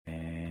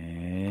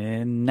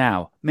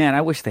now. Man,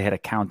 I wish they had a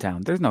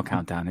countdown. There's no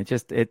countdown.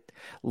 It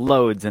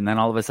loads and then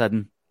all of a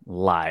sudden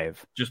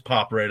live. Just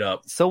pop right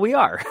up. So we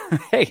are.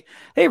 Hey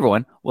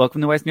everyone.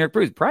 Welcome to West New York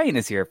Brews. Brian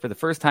is here for the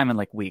first time in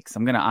like weeks.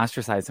 I'm going to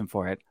ostracize him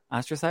for it.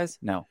 Ostracize?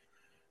 No.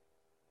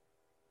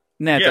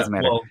 Nah, it doesn't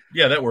matter. Well,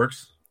 yeah, that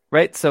works.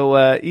 Right?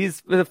 So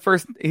he's the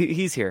first.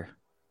 He's here.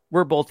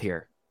 We're both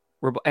here.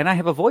 And I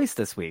have a voice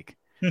this week.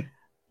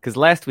 Because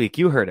last week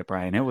you heard it,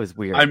 Brian. It was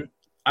weird.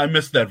 I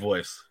missed that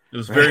voice. It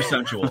was very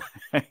sensual.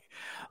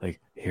 Like,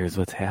 here's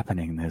what's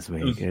happening this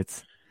week.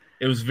 It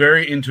was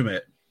very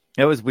intimate.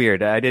 It was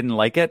weird. I didn't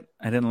like it.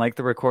 I didn't like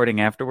the recording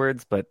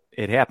afterwards, but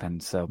it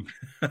happened. So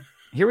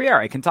here we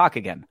are. I can talk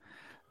again.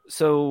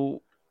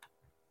 So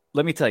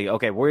let me tell you.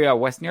 Okay, we are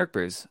West New York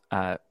Brews,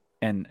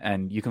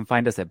 and you can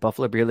find us at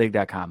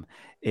buffalobeerleague.com.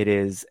 It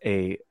is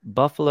a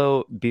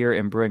Buffalo beer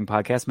and brewing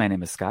podcast. My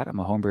name is Scott. I'm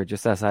a homebrewer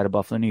just outside of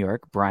Buffalo, New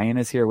York. Brian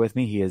is here with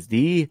me. He is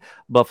the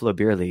Buffalo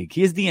Beer League.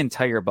 He is the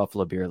entire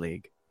Buffalo Beer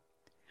League.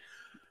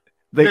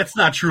 That's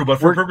not true, but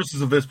for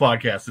purposes of this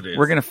podcast, it is.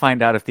 We're going to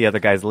find out if the other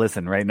guys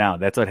listen right now.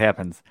 That's what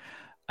happens.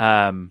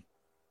 And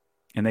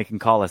they can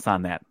call us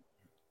on that.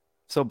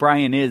 So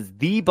Brian is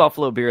the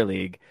Buffalo Beer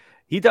League.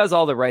 He does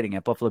all the writing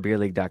at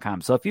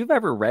buffalobeerleague.com. So if you've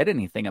ever read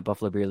anything at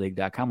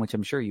buffalobeerleague.com, which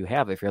I'm sure you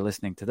have if you're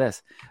listening to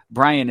this,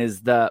 Brian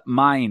is the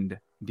mind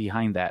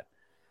behind that.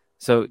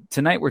 So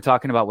tonight we're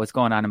talking about what's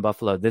going on in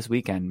Buffalo this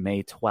weekend,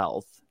 May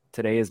 12th.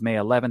 Today is May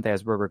 11th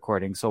as we're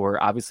recording. So we're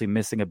obviously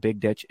missing a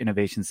Big Ditch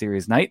Innovation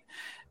Series night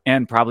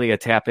and probably a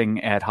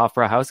tapping at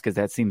Hofbrauhaus because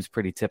that seems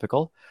pretty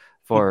typical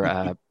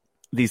for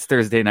these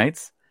Thursday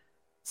nights.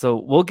 So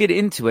we'll get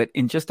into it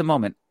in just a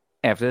moment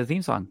after the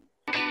theme song.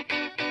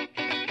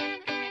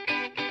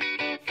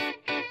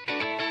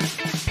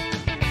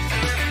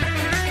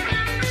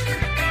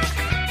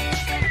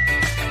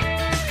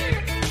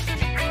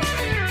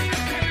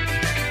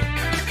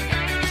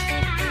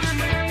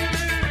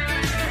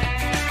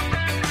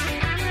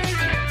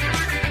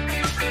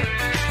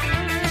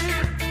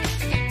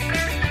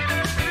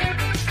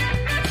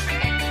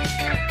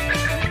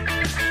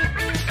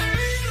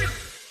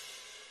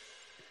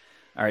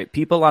 All right,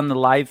 people on the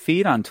live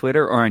feed on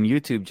Twitter or on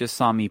YouTube just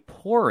saw me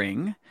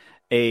pouring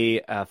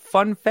a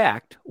fun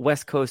fact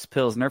West Coast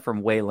Pilsner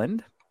from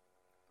Wayland.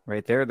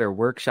 Right there, their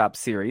workshop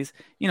series.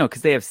 You know,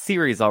 because they have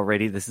series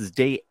already. This is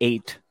day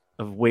 8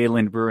 of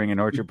Wayland Brewing in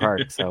Orchard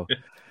Park. So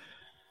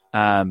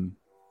I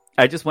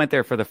just went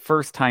there for the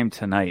first time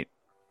tonight,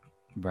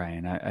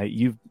 Brian.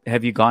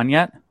 Have you gone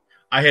yet?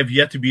 I have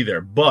yet to be there,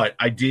 but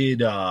I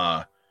did.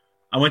 I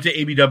went to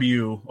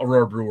ABW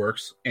Aurora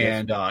Brewworks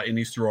and in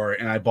East Aurora,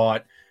 and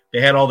they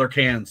had all their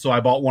cans, so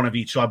I bought one of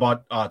each. So I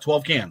bought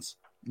 12 cans.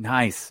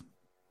 Nice.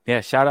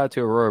 Yeah, shout out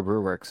to Aurora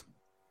Brewworks.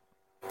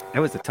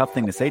 That was a tough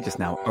thing to say just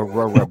now.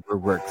 Aurora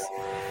Brewworks.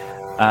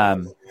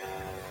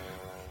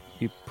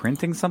 You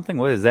printing something?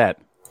 What is that?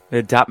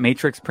 A dot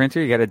matrix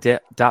printer? You got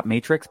a dot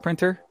matrix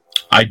printer?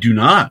 I do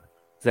not.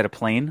 Is that a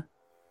plane?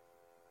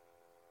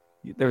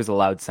 There was a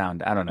loud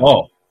sound. I don't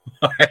know.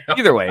 Oh.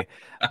 Either way.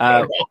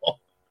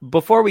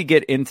 Before we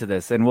get into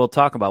this, and we'll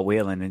talk about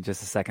Wayland in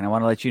just a second, I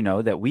want to let you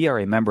know that we are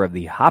a member of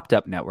the Hopped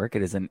Up Network.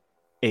 It is a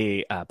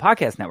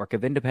podcast network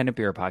of independent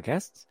beer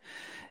podcasts.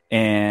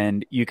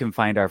 And you can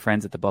find our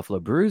friends at the Buffalo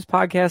Brews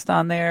podcast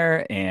on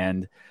there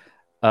and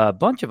a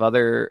bunch of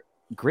other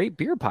great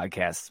beer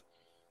podcasts.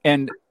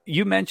 And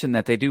you mentioned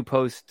that they do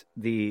post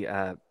the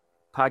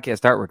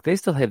podcast artwork. They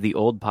still have the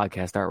old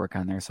podcast artwork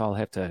on there, so I'll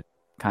have to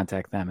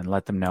contact them and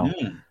let them know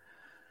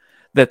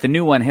that the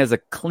new one has a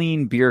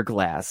clean beer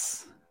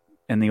glass.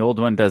 And the old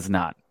one does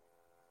not.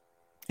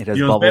 It has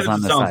bubbles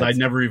on the sides. I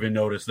never even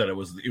noticed that it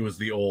was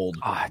the old.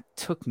 Oh, it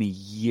took me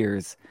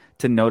years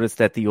to notice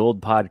that the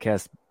old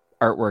podcast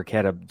artwork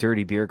had a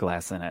dirty beer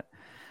glass in it.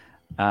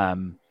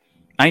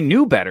 I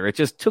knew better. It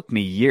just took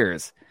me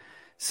years.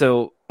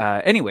 So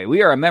anyway,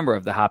 we are a member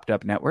of the Hopped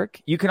Up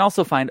Network. You can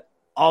also find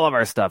all of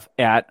our stuff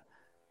at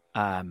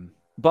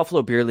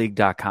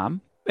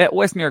buffalobeerleague.com, at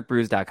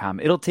westnewyorkbrews.com.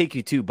 It'll take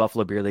you to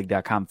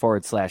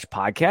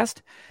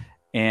buffalobeerleague.com/podcast.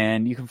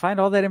 And you can find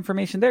all that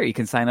information there. You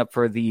can sign up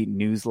for the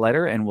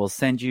newsletter, and we'll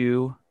send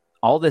you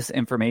all this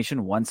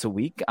information once a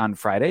week on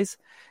Fridays.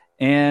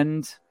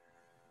 And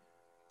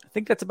I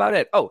think that's about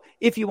it. Oh,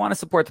 if you want to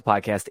support the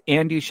podcast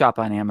and you shop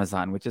on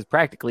Amazon, which is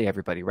practically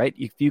everybody, right?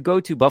 If you go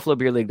to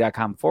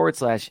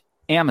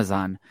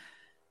buffalobeerleague.com/Amazon,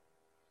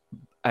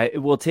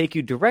 it will take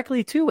you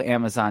directly to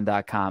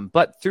Amazon.com,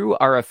 but through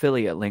our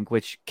affiliate link,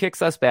 which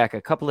kicks us back a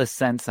couple of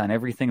cents on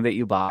everything that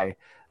you buy.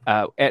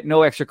 At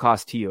no extra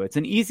cost to you. It's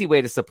an easy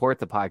way to support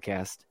the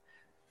podcast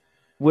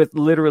with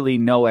literally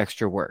no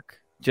extra work.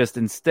 Just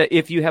instead,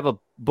 if you have a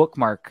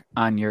bookmark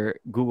on your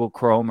Google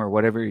Chrome or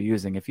whatever you're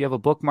using, if you have a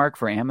bookmark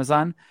for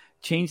Amazon,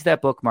 change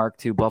that bookmark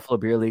to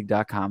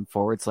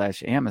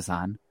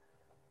buffalobeerleague.com/Amazon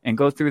and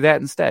go through that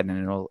instead.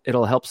 And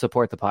it'll help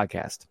support the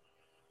podcast.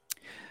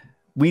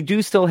 We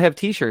do still have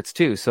t-shirts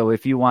too. So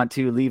if you want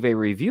to leave a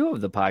review of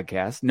the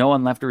podcast, no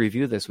one left a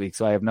review this week,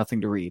 so I have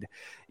nothing to read.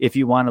 If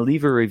you want to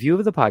leave a review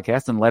of the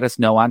podcast and let us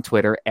know on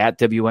Twitter at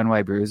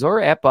WNY Brews or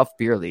at Buff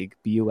Beer League,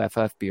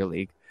 BUFF Beer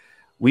League,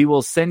 we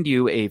will send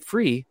you a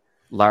free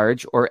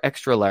large or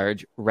extra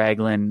large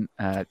Raglan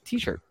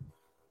t-shirt.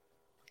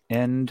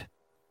 And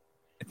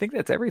I think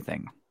that's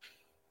everything.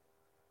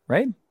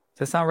 Right? Does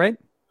that sound right?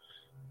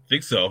 I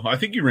think so. I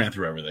think you ran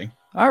through everything.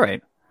 All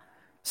right.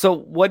 So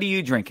what are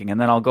you drinking? And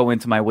then I'll go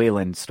into my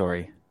Wayland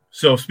story.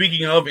 So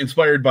speaking of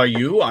inspired by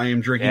you, I am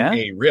drinking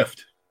a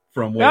Rift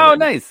from Wayland. Oh,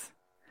 nice.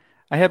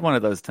 I had one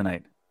of those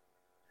tonight.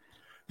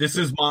 This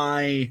is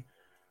my,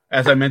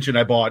 as I mentioned,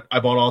 I bought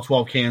all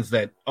 12 cans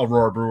that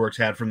Aurora Brewworks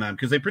had from them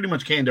because they pretty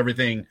much canned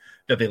everything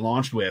that they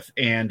launched with.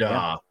 And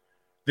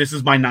this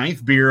is my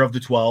 9th beer of the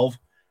 12,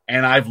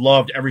 and I've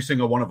loved every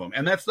single one of them.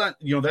 And that's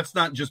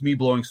not just me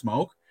blowing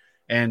smoke.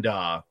 And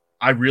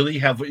I really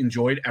have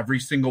enjoyed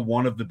every single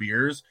one of the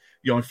beers,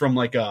 from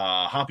like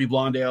a hoppy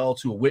blonde ale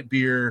to a wit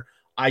beer,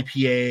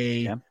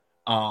 IPA,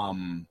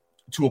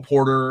 to a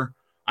porter.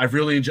 I've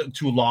really enjoyed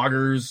 2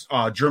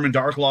 lagers, German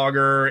dark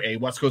lager, a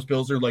West Coast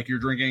Pilsner like you're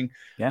drinking.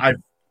 Yeah.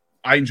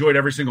 I enjoyed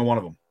every single one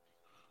of them.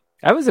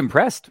 I was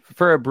impressed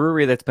for a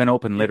brewery that's been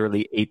open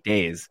literally 8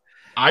 days.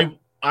 I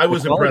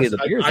was impressed.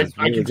 I really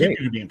continue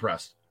great. to be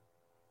impressed.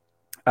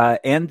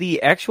 And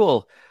the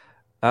actual,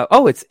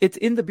 it's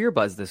in the Beer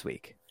Buzz this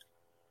week.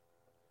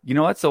 You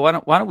know what? So why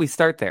don't we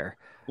start there?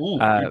 Ooh,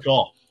 good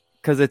call.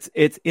 Because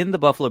it's in the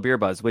Buffalo Beer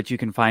Buzz, which you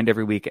can find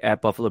every week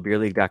at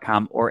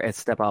buffalobeerleague.com or at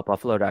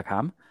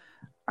stepoutbuffalo.com.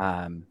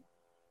 I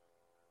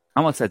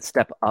almost said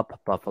Step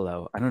Up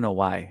Buffalo. I don't know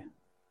why.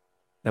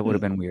 That would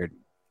have been weird.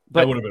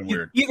 But that would have been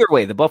weird. Either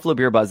way, the Buffalo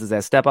Beer Buzz is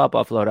at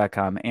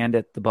stepoutbuffalo.com and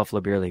at the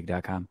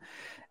buffalobeerleague.com.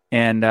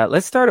 And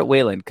let's start at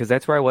Wayland because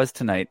that's where I was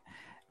tonight.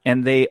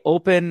 And they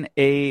open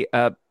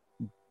a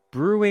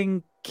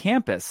brewing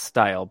campus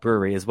style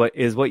brewery is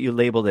what you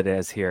labeled it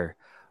as here.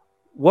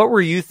 What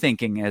were you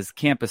thinking as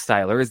campus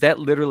style, or is that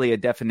literally a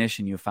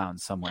definition you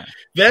found somewhere?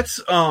 That's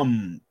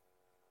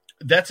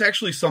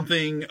actually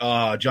something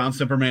John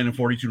Simperman and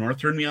 42 North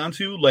turned me on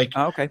to. Like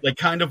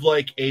kind of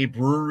like a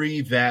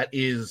brewery that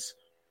is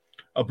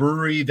a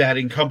brewery that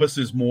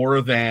encompasses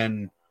more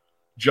than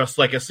just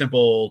like a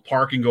simple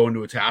park and go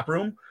into a tap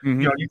room.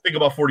 Mm-hmm. You think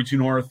about 42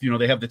 North,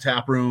 they have the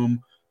tap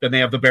room, then they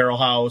have the barrel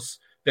house,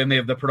 then they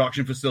have the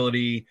production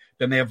facility,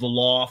 then they have the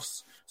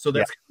lofts. So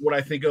that's what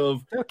I think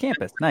of. Oh,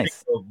 campus,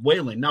 nice. Of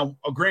Wayland. Now,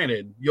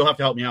 granted, you'll have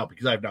to help me out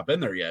because I've not been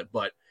there yet.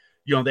 But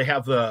they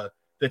have the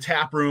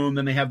tap room,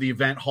 then they have the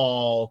event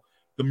hall,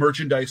 the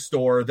merchandise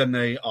store, then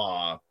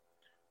the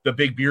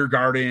big beer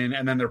garden,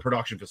 and then their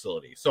production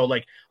facility. So,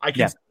 like, I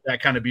can see that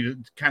kind of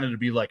to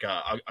be like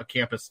a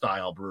campus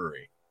style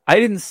brewery. I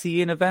didn't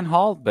see an event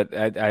hall, but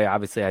I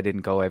obviously I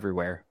didn't go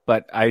everywhere.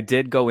 But I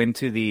did go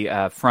into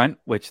the front,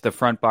 which the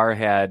front bar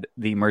had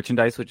the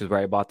merchandise, which is where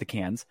I bought the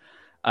cans.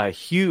 A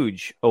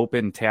huge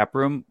open tap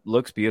room,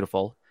 looks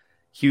beautiful.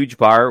 Huge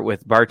bar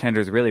with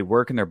bartenders really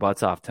working their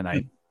butts off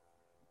tonight.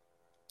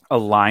 A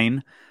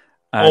line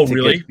to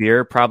get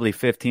beer, probably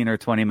 15 or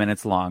 20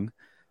 minutes long,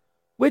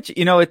 which,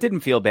 it didn't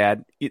feel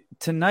bad.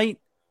 Tonight,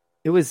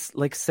 it was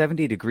like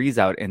 70 degrees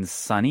out and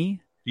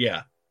sunny.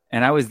 Yeah.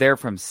 And I was there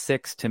from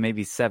 6 to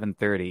maybe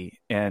 7:30,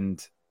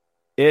 and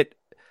it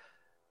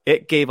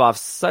gave off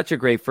such a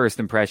great first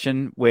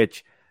impression,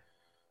 which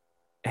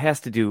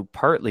has to do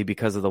partly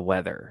because of the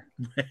weather.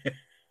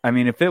 I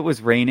mean, if it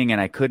was raining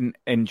and I couldn't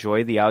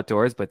enjoy the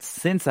outdoors, but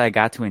since I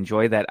got to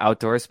enjoy that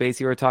outdoor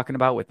space you were talking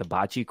about with the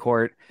bocce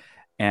court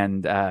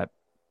and,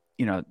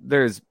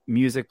 there's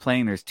music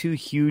playing, there's 2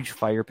 huge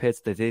fire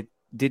pits that they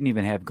didn't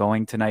even have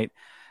going tonight.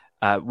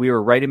 We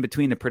were right in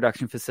between the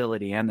production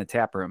facility and the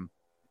tap room,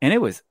 and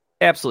it was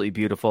absolutely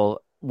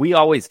beautiful. We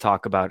always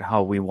talk about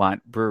how we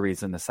want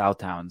breweries in the South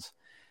Towns,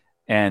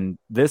 and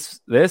this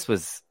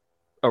was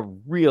a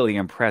really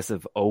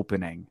impressive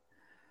opening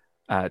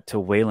to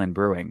Wayland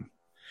Brewing.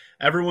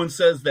 Everyone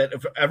says that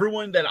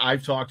everyone that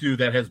I've talked to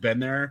that has been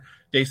there,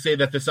 they say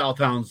that the South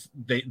Towns,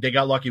 they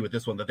got lucky with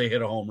this one, that they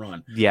hit a home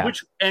run. Yeah.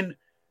 And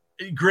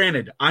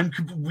granted,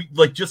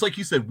 just like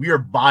you said, we are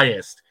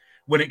biased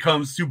when it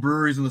comes to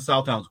breweries in the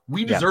South Towns.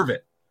 We deserve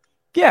it.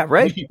 Yeah,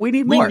 right. We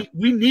need more.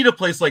 We need a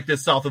place like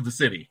this south of the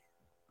city.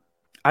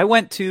 I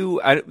went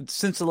to,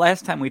 since the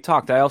last time we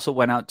talked, I also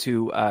went out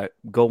to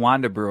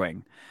Gowanda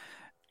Brewing.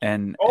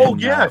 Let's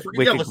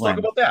talk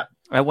about that.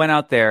 I went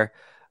out there.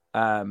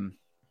 I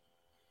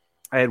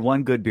had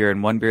one good beer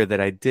and one beer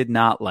that I did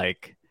not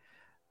like.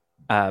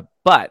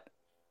 But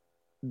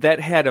that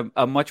had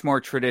a much more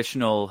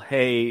traditional,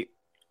 hey,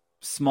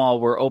 small,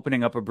 we're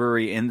opening up a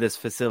brewery in this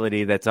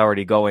facility that's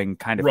already going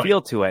kind of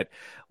feel to it,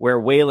 where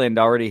Wayland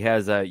already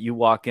has you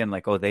walk in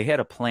like, oh, they had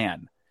a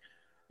plan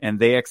and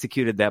they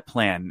executed that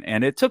plan.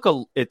 And it took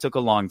a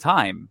long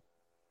time,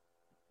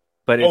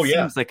 but it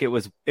seems like it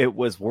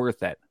was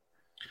worth it.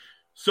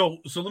 So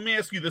let me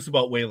ask you this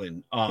about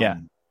Wayland.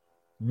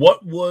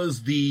 What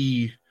was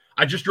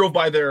I just drove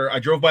by there. I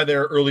drove by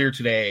there earlier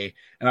today,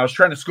 and I was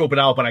trying to scope it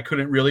out, but I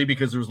couldn't really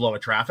because there was a lot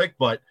of traffic.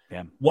 But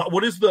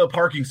what is the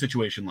parking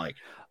situation like?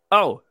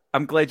 Oh,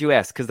 I'm glad you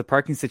asked, because the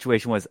parking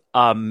situation was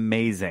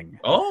amazing.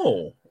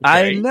 Oh,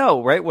 okay. I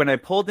know, right? When I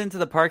pulled into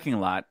the parking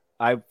lot,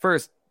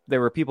 there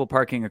were people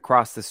parking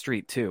across the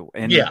street too,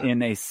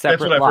 in a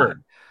separate lot.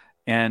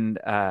 And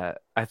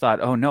I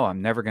thought, oh no,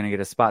 I'm never going to get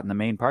a spot in the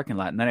main parking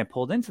lot. And then I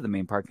pulled into the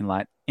main parking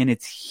lot, and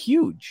it's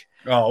huge.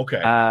 Oh,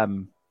 okay.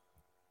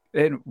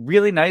 And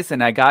really nice.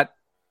 And I got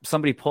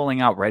somebody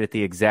pulling out right at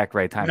the exact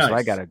right time. Nice. So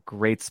I got a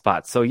great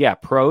spot. So yeah,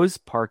 pros,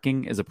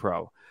 parking is a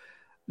pro.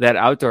 That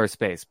outdoor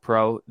space,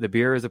 pro. The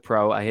beer is a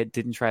pro. I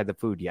didn't try the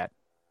food yet.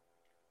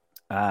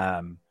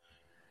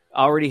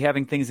 Already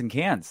having things in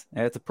cans,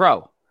 it's a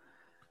pro.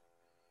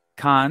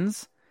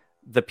 Cons,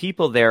 the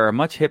people there are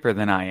much hipper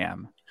than I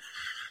am.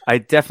 I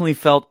definitely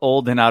felt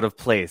old and out of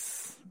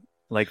place.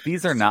 Like,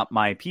 these are not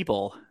my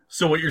people.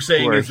 So what you're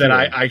saying is that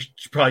I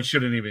probably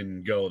shouldn't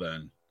even go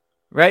then.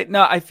 Right?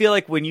 No, I feel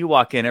like when you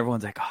walk in,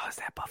 everyone's like, oh, is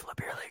that Buffalo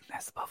Beer League?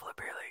 That's the Buffalo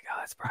Beer League.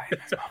 Oh, it's Brian.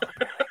 That's Buffalo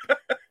Beer League.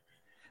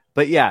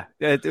 But yeah,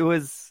 it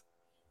was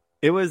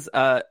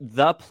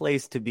the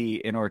place to be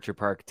in Orchard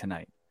Park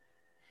tonight.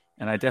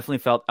 And I definitely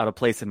felt out of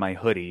place in my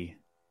hoodie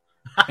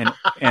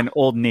and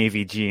Old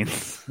Navy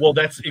jeans. Well,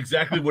 that's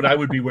exactly what I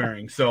would be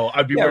wearing. So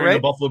I'd be wearing a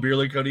Buffalo Beer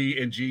League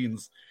hoodie and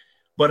jeans.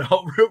 But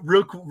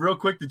real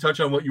quick to touch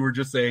on what you were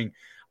just saying,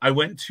 I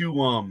went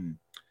to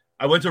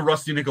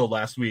Rusty Nickel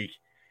last week,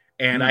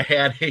 and I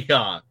had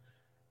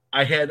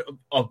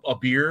a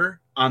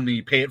beer on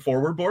the Pay It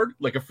Forward board,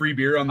 like a free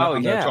beer on the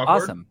chalkboard.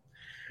 Awesome.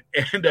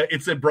 And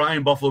it said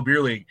Brian Buffalo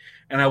Beer League,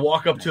 and I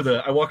walk up to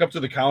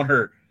the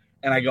counter,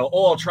 and I go,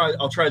 "Oh,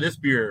 I'll try this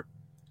beer,"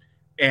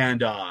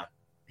 and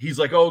he's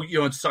like, "Oh,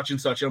 it's such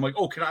and such," and I'm like,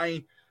 "Oh, can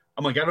I?"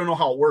 I'm like, "I don't know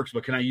how it works,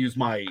 but can I use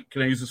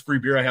this free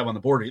beer I have on the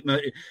board?"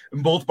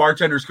 And both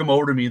bartenders come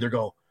over to me. They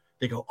go,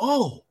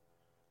 "Oh,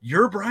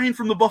 you're Brian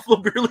from the Buffalo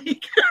Beer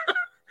League,"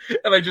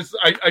 and I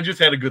just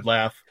had a good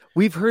laugh.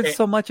 We've heard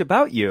so much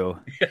about you.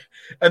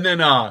 And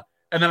then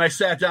I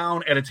sat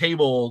down at a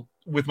table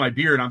with my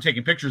beer, and I'm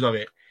taking pictures of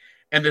it.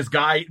 And this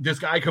guy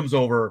comes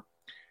over,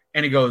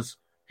 and he goes,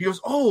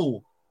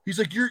 "Oh," he's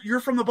like, "You're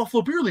from the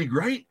Buffalo Beer League,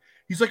 right?"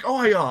 He's like, "Oh,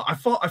 I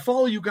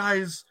follow you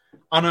guys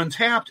on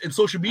Untapped and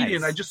social media,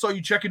 and I just saw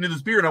you check into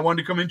this beer, and I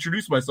wanted to come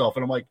introduce myself."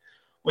 And I'm like,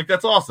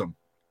 that's awesome,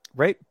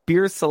 right?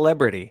 Beer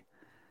celebrity.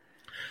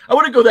 I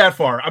wouldn't go that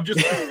far. I'm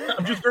just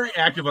very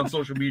active on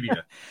social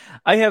media.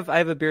 I have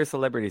a beer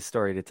celebrity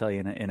story to tell you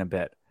in a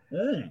bit.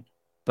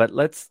 But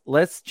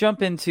let's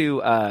jump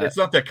into. It's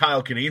not that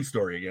Kyle Kinane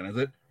story again, is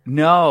it?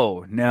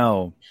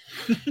 No.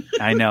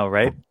 I know,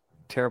 right?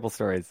 Terrible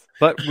stories,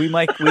 but we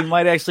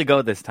might actually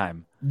go this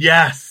time.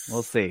 Yes,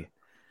 we'll see.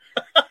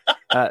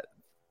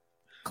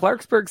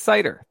 Clarksburg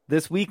Cider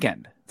this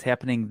weekend. It's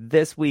happening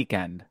this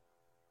weekend.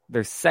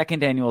 Their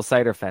second annual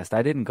Cider Fest.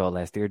 I didn't go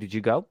last year. Did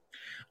you go?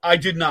 I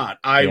did not.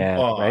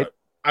 I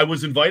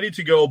was invited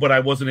to go, but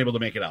I wasn't able to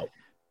make it out.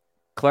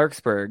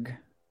 Clarksburg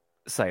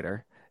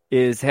Cider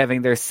is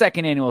having their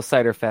second annual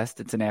Cider Fest.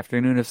 It's an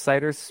afternoon of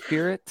cider,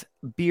 spirit,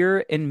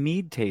 beer, and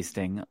mead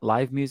tasting,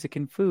 live music,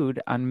 and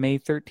food on May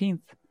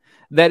 13th.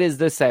 That is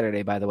this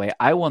Saturday, by the way.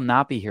 I will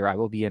not be here. I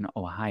will be in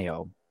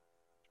Ohio.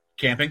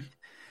 Camping?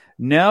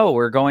 No,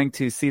 we're going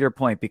to Cedar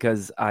Point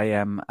because I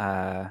am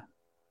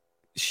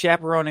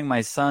chaperoning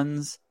my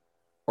son's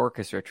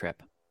orchestra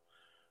trip.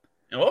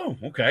 Oh,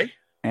 okay.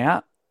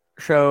 Yeah.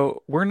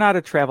 So we're not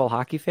a travel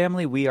hockey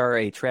family. We are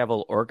a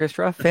travel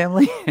orchestra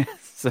family.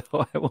 So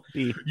I will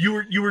be.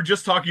 You were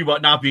just talking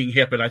about not being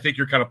hip, and I think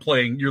you're kind of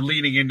you're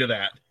leaning into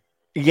that.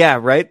 Yeah,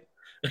 right.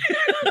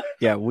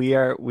 Yeah, we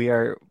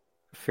are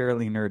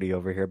fairly nerdy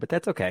over here, but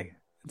that's okay.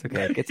 It's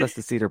okay. It gets us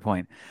to Cedar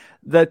Point.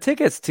 The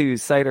tickets to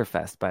Cider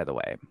Fest, by the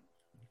way,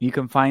 you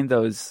can find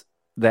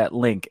that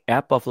link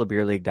at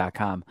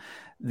buffalobeerleague.com.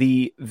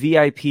 The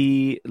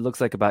VIP looks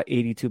like about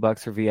 $82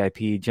 for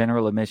VIP,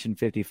 general admission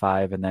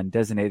 $55, and then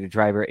designated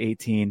driver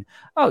 $18.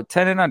 Oh,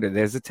 10 and under.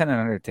 There's a 10 and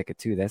under ticket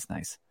too. That's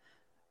nice.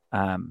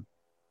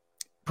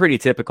 Pretty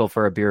typical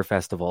for a beer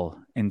festival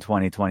in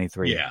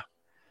 2023. Yeah.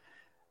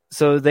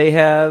 So they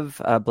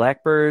have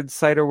Blackbird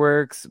Cider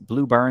Works,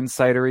 Blue Barn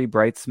Cidery,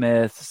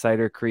 Brightsmith,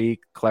 Cider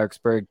Creek,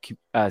 Clarksburg,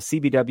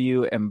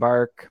 CBW,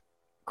 Embark,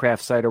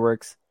 Craft Cider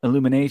Works,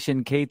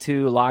 Illumination,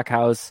 K2,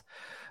 Lockhouse,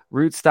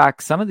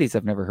 Rootstock. Some of these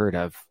I've never heard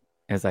of,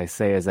 as I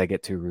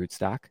get to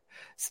Rootstock.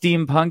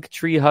 Steampunk,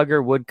 Tree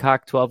Hugger,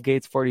 Woodcock, 12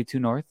 Gates, 42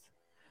 North.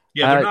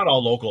 Yeah, they're not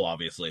all local,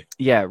 obviously.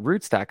 Yeah,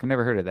 Rootstock. I've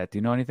never heard of that. Do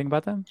you know anything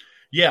about them?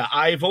 Yeah,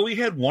 I've only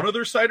had one of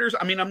their ciders.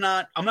 I mean, I'm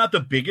not the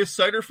biggest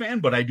cider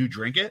fan, but I do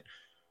drink it.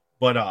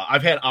 But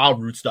I've had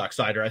Rootstock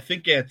cider. I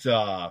think at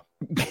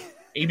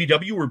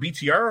ABW or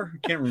BTR.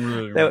 I can't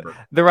really remember.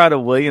 They're out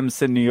of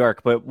Williamson, New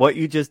York. But what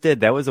you just did,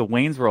 that was a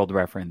Wayne's World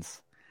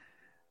reference.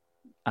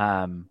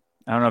 I don't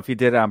know if you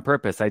did it on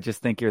purpose. I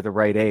just think you're the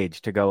right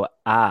age to go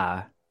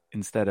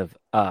instead of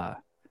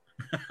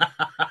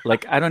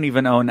Like, I don't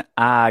even own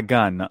a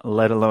gun,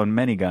 let alone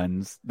many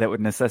guns that would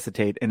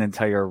necessitate an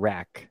entire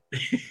rack.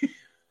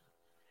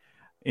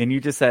 And you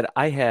just said,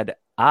 I had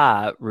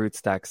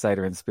Rootstock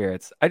cider and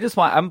spirits.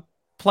 I'm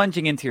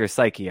plunging into your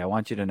psyche. I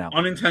want you to know.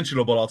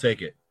 Unintentional, but I'll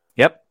take it.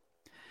 Yep.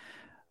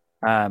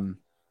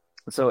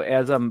 So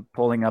as I'm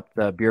pulling up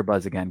the Beer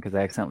Buzz again, because I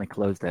accidentally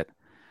closed it.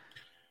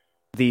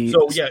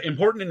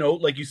 Important to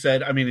note, like you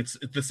said, I mean, it's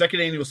the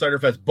second annual Cider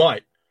Fest,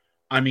 but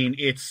I mean,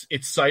 it's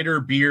cider,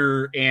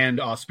 beer,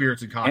 and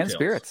spirits and cocktails. And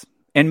spirits.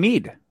 And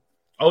mead.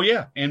 Oh,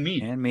 yeah, and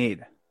mead. And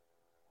mead.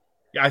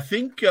 Yeah, I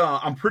think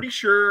I'm pretty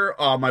sure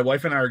my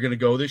wife and I are going to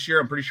go this year.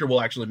 I'm pretty sure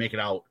we'll actually make it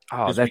out.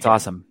 Oh, that's weekend.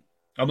 awesome.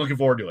 I'm looking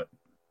forward to it.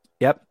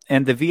 Yep.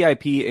 And the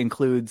VIP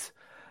includes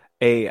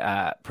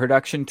a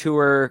production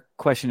tour,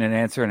 question and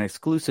answer, an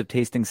exclusive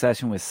tasting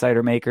session with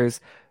cider makers,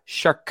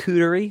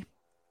 charcuterie,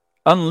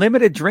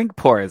 unlimited drink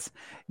pours.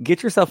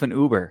 Get yourself an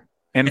Uber.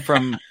 And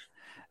from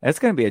that's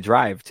going to be a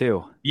drive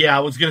too. Yeah, I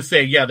was going to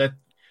say,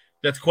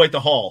 that's quite the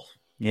haul.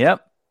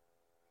 Yep.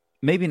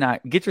 Maybe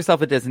not. Get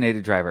yourself a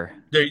designated driver.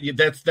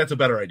 That's a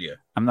better idea.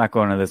 I'm not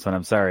going to this one.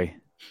 I'm sorry.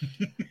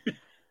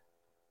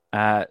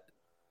 There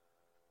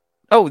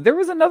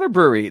was another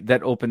brewery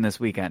that opened this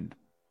weekend.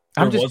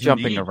 I'm just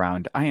jumping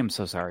around. I am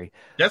so sorry.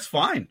 That's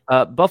fine.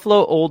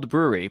 Buffalo Old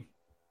Brewery.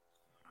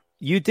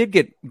 You did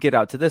get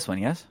out to this one,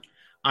 yes?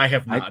 I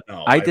have not.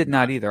 No, I did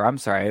not either. I'm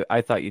sorry.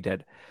 I thought you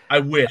did. I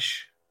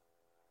wish.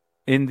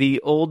 In the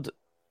old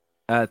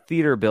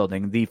theater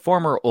building, the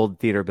former old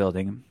theater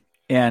building,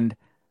 and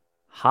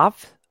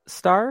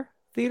Hofstar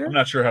Theater? I'm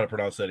not sure how to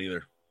pronounce that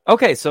either.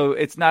 Okay, so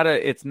it's not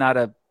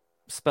a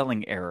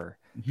spelling error.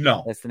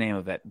 No. That's the name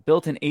of it.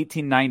 Built in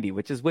 1890,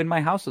 which is when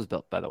my house was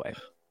built, by the way.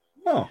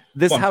 Oh,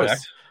 this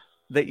house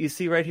that you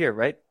see right here,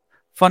 right?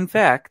 Fun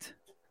fact,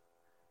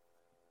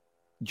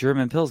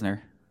 German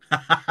Pilsner.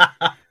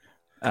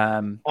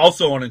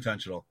 Also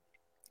unintentional.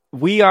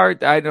 We are,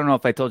 I don't know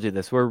if I told you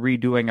this, we're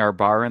redoing our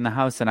bar in the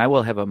house, and I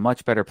will have a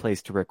much better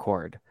place to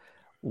record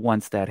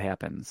once that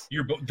happens.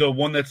 The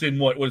one that's in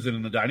what was it,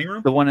 in the dining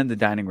room? The one in the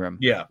dining room.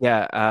 Yeah.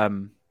 Yeah.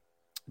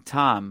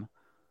 Tom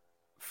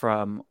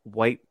from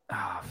White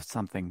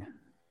something.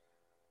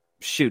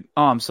 Shoot.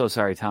 Oh, I'm so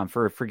sorry, Tom,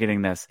 for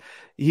forgetting this.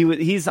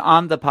 He's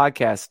on the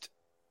podcast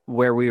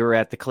where we were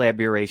at the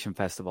Collaboration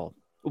Festival.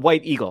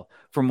 White Eagle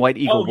from White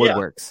Eagle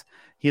Woodworks. Yeah.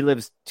 He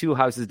lives 2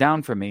 houses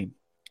down from me,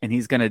 and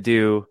he's going to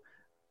do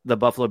the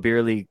Buffalo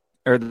Beer League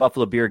or the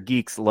Buffalo Beer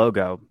Geeks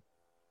logo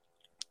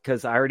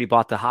because I already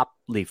bought the hop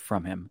leaf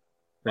from him.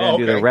 We're going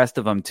to do the rest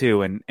of them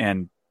too, and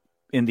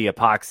in the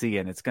epoxy,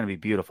 and it's going to be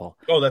beautiful.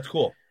 Oh, that's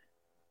cool.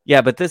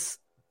 Yeah, but this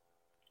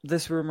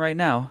room right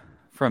now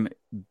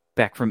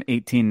back from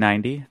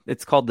 1890,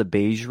 it's called the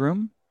Beige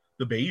Room.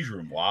 The Beige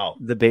Room, wow.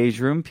 The Beige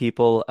Room,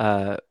 people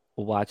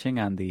watching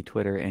on the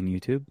Twitter and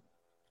YouTube.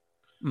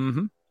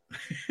 Mm-hmm.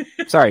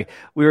 Sorry,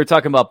 we were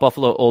talking about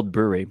Buffalo Old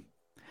Brewery.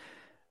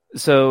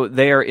 So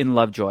they are in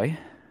Lovejoy,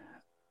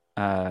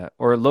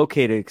 or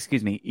located,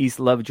 East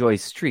Lovejoy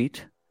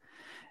Street.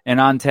 And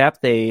on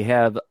tap, they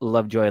have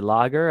Lovejoy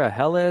Lager, a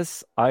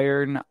Helles,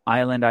 Iron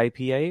Island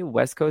IPA,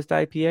 West Coast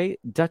IPA,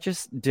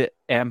 Duchess de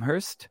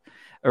Amherst,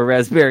 a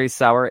Raspberry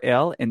Sour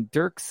Ale, and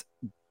Dirk's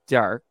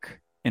Dark,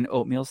 an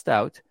Oatmeal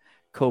Stout,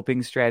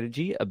 Coping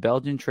Strategy, a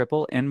Belgian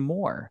Triple, and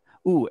more.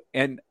 Ooh,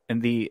 and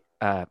the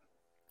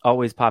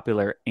always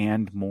popular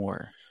and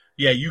more.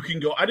 Yeah, you can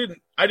go. I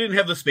didn't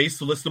have the space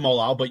to list them all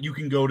out, but you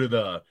can go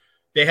to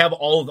they have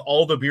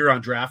all the beer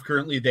on draft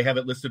currently. They have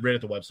it listed right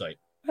at the website.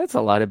 That's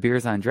a lot of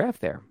beers on draft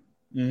there.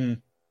 Mm-hmm.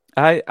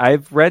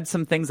 I've read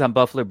some things on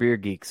Buffalo Beer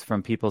Geeks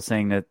from people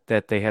saying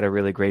that they had a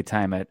really great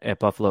time at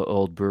Buffalo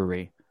Old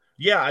Brewery.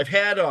 Yeah, I've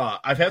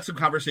had some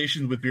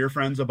conversations with beer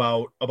friends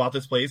about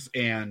this place,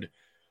 and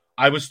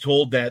I was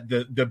told that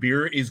the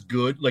beer is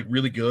good, like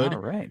really good. All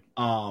right.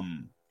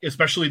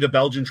 Especially the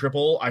Belgian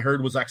Triple, I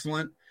heard was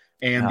excellent,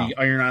 and the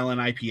Iron Island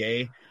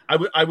IPA.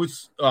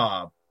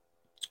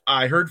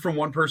 I heard from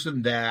one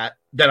person that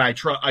I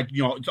trust,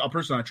 a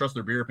person I trust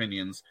their beer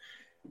opinions,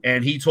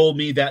 and he told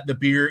me that the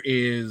beer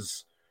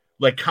is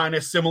like kind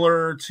of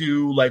similar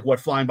to like what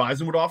Flying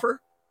Bison would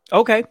offer.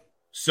 Okay.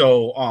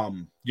 So,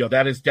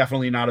 that is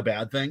definitely not a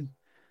bad thing.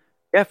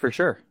 Yeah, for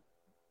sure.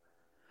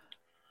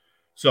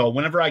 So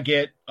whenever I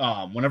get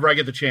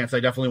the chance,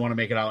 I definitely want to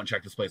make it out and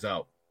check this place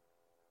out.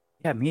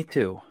 Yeah, me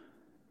too.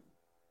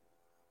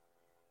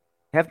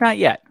 Have not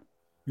yet.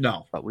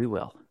 No. But we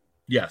will.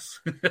 Yes.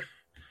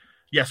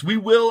 Yes, we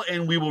will,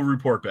 and we will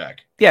report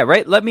back. Yeah,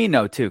 right? Let me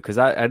know, too, because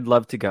I'd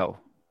love to go.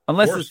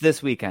 Unless it's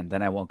this weekend,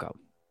 then I won't go.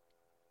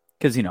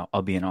 Because,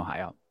 I'll be in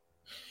Ohio.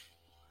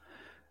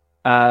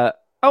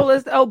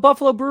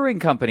 Buffalo Brewing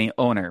Company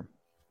owner,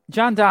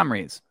 John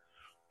Domries,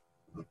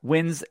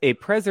 wins a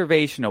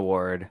preservation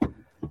award.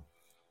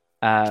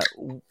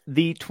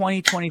 The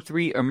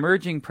 2023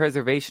 Emerging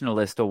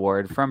Preservationalist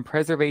Award from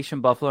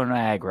Preservation Buffalo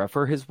Niagara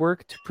for his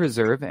work to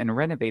preserve and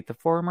renovate the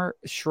former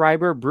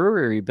Schreiber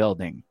Brewery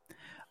building.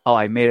 Oh,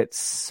 I made it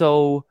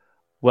so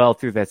well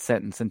through that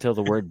sentence until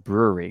the word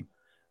brewery.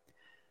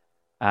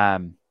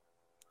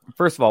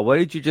 First of all, what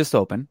did you just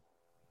open?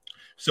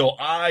 So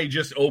I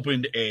just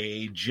opened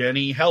a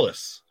Jenny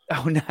Helles.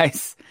 Oh,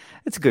 nice.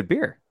 It's a good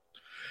beer.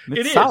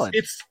 It's solid.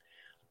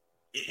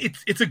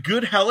 It's a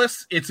good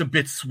Helles. It's a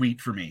bit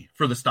sweet for me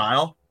for the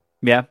style.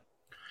 Yeah.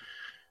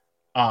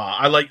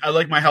 I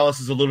like my Helles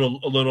is a little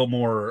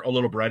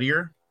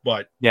breadier,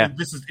 but yeah,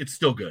 it's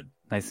still good.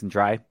 Nice and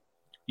dry.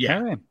 Yeah.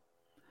 All right.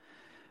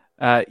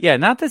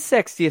 Not the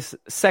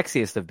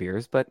sexiest of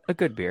beers, but a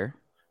good beer.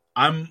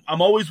 I'm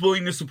always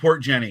willing to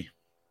support Jenny.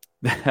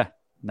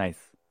 Nice.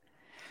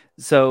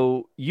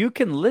 So you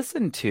can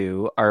listen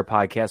to our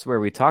podcast where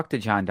we talk to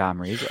John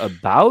Domrys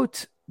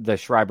about the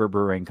Schreiber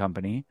Brewing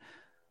Company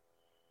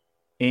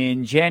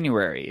in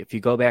January. If you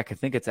go back, I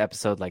think it's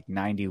episode like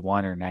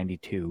 91 or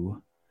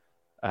 92,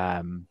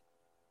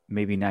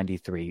 maybe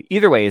 93.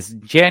 Either way, it's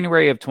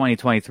January of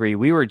 2023.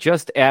 We were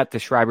just at the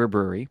Schreiber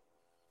Brewery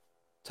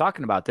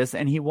talking about this,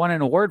 and he won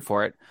an award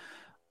for it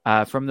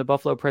from the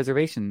Buffalo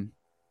Preservation.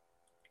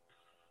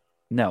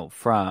 No,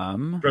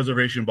 from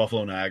Preservation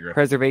Buffalo Niagara.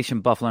 Preservation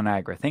Buffalo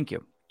Niagara. Thank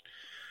you.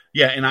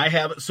 Yeah, and I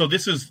have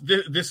this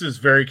is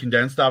very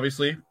condensed,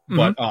 obviously,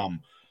 but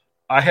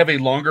I have a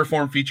longer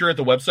form feature at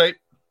the website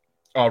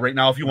right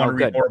now. If you want to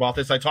read more about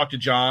this, I talked to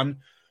John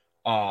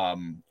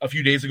a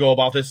few days ago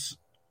about this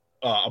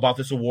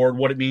award,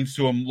 what it means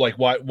to him, like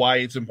why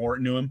it's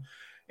important to him,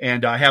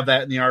 and I have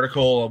that in the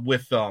article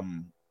with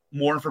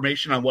more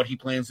information on what he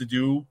plans to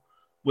do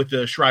with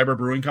the Schreiber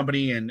Brewing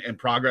Company and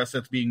progress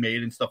that's being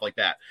made and stuff like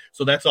that.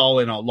 So that's all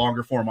in a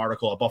longer form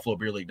article at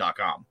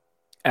buffalobeerleague.com.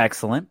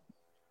 Excellent.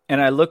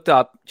 And I looked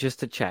up just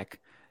to check.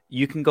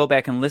 You can go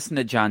back and listen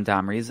to John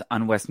Domrys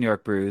on West New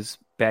York Brews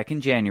back in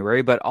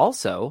January, but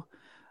also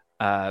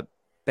back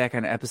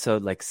on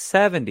episode like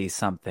 70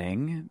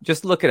 something.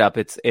 Just look it up.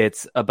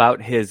 It's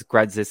about his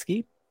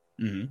Grodziskie.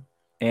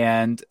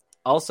 And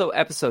also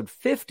episode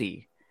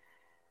 50,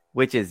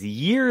 which is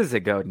years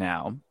ago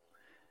now.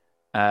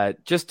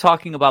 Just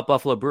talking about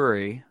Buffalo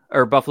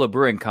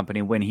Brewing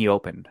Company when he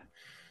opened.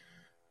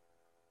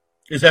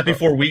 Is that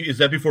before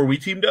we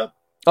teamed up?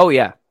 Oh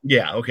yeah.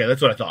 Yeah, okay,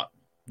 that's what I thought.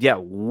 Yeah,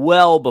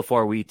 well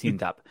before we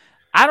teamed up.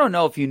 I don't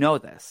know if you know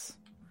this,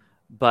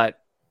 but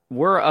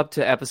we're up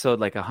to episode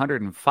like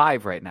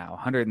 105 right now,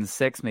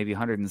 106, maybe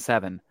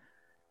 107.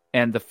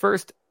 And the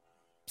first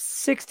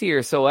 60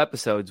 or so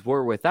episodes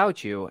were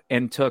without you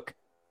and took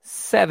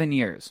 7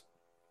 years.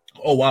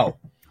 Oh wow.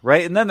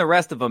 Right? And then the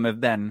rest of them have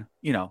been,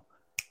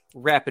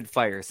 rapid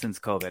fire since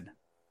COVID.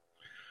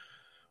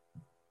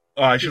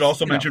 I should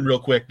also mention real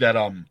quick that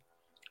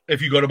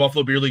if you go to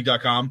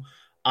buffalobeerleague.com,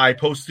 I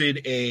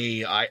posted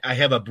I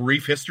have a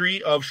brief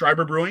history of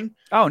Schreiber Brewing.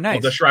 Oh,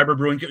 nice. The Schreiber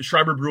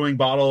Brewing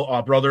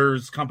bottle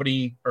brothers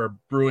company or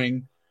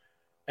brewing,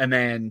 and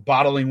then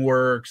Bottling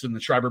Works and the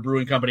Schreiber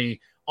Brewing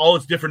Company, all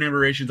its different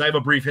iterations. I have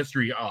a brief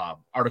history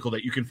article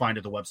that you can find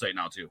at the website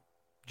now too.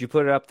 Did you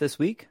put it up this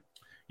week?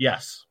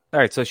 Yes. All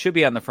right, so it should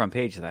be on the front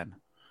page then.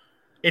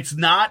 It's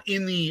not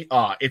in the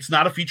it's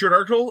not a featured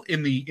article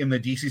in the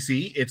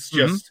DCC. It's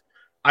just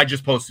I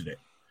just posted it.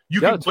 You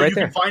can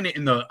find it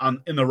in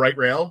the right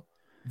rail.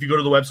 If you go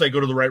to the website, go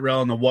to the right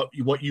rail and the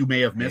what you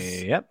may have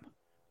missed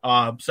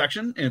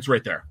section, and it's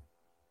right there.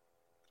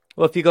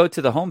 Well, if you go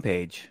to the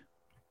homepage,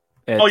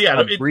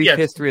 it's brief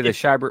history of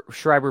the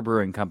Schreiber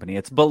Brewing Company.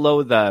 It's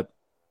below the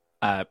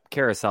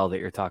carousel that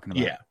you're talking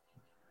about. Yeah.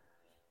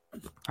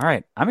 All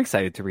right, I'm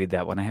excited to read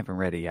that one. I haven't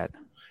read it yet.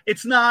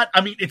 It's not.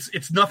 I mean,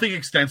 it's nothing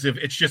extensive.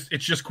 It's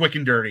just quick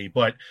and dirty.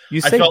 But I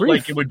felt brief.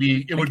 like it would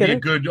be a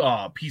good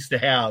piece to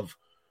have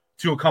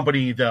to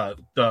accompany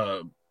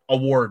the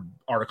award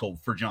article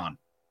for John.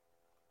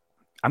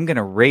 I'm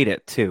gonna rate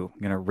it too.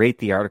 I'm gonna rate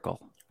the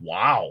article.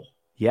 Wow.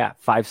 Yeah,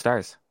 5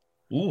 stars.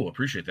 Ooh,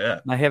 appreciate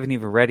that. I haven't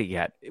even read it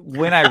yet.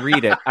 When I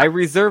read it, I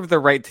reserve the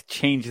right to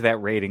change that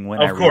rating when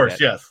I read it. Of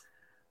course, yes.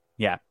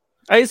 Yeah,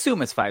 I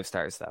assume it's 5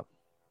 stars though.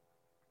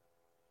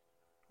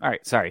 All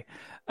right, sorry.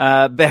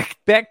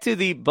 Back to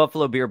the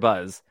Buffalo Beer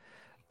Buzz.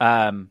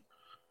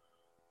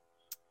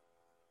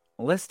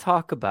 Let's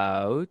talk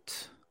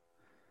about.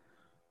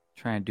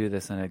 Try and do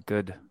this in a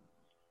good,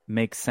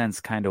 make sense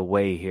kind of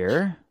way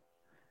here.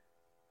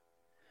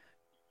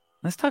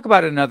 Let's talk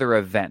about another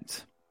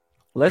event.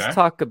 Let's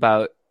talk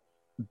about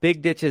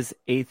Big Ditch's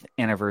 8th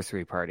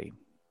anniversary party.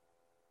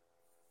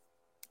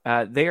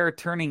 They are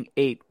turning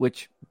 8,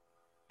 which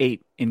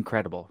 8,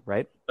 incredible,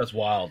 right? That's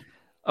wild.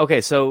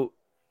 Okay, so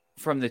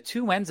from the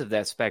two ends of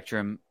that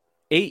spectrum,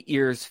 8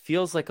 years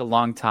feels like a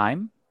long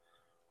time.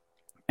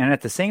 And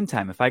at the same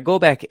time, if I go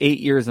back 8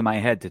 years in my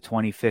head to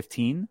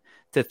 2015,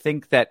 to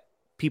think that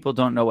people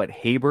don't know what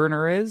Hay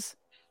Burner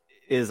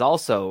is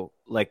also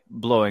like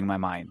blowing my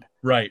mind.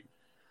 Right.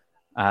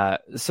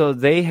 So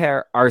they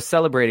are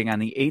celebrating on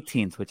the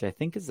 18th, which I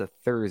think is a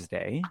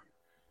Thursday.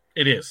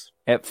 It is.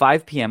 At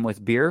 5 p.m.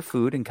 with beer,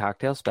 food, and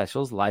cocktail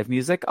specials, live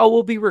music. Oh,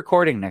 we'll be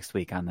recording next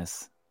week on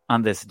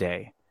this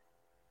day.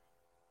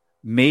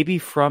 Maybe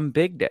from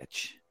Big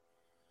Ditch.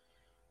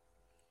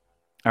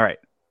 All right.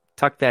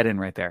 Tuck that in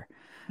right there.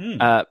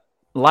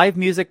 Live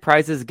music,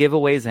 prizes,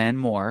 giveaways, and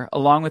more.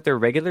 Along with their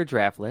regular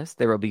draft list,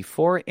 there will be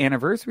 4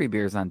 anniversary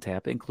beers on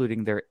tap,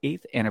 including their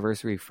 8th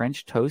anniversary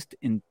French Toast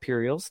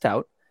Imperial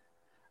Stout.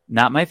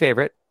 Not my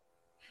favorite.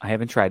 I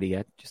haven't tried it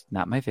yet. Just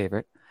not my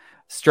favorite.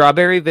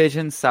 Strawberry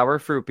Vision Sour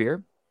Fruit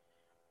Beer.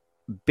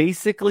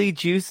 Basically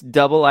Juice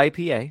Double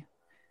IPA.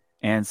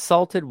 And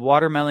Salted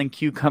Watermelon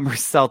Cucumber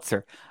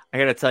Seltzer. I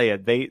got to tell you,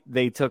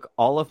 they took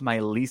all of my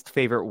least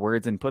favorite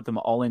words and put them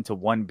all into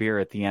one beer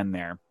at the end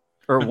there.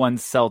 Or one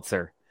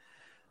seltzer.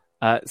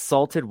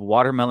 Salted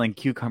Watermelon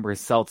Cucumber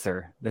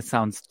Seltzer. That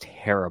sounds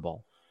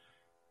terrible.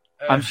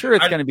 I'm sure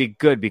it's going to be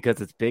good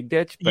because it's Big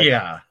Ditch. But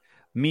yeah.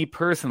 me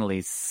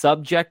personally,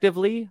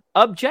 subjectively,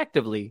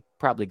 objectively,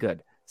 probably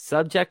good.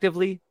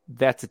 Subjectively,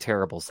 that's a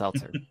terrible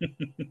seltzer.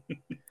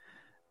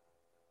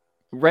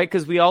 Right?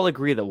 Because we all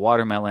agree that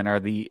watermelon are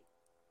the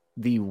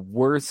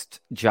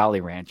worst Jolly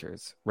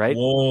Ranchers, right?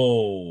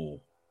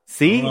 Whoa.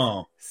 See?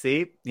 Oh.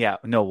 See? Yeah.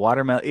 No,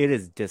 watermelon. It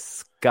is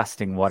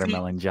disgusting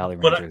watermelon Jolly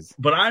Ranchers.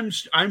 But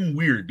I'm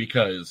weird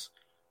because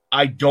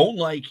I don't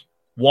like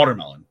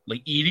watermelon.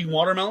 Like eating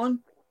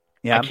watermelon.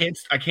 Yeah.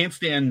 I can't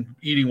stand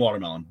eating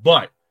watermelon,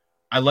 but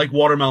I like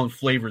watermelon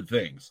flavored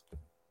things.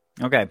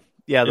 Okay.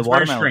 Yeah, the It's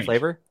watermelon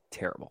flavor,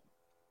 terrible.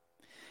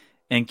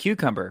 And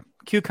cucumber.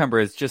 Cucumber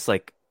is just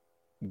like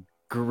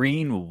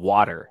green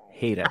water.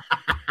 Hate it.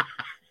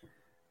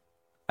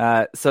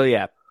 So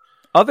yeah.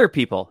 Other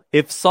people,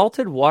 if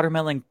salted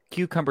watermelon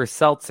cucumber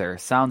seltzer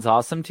sounds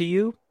awesome to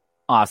you,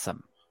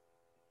 awesome.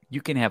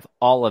 You can have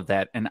all of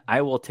that, and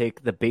I will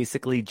take the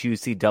basically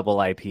juicy double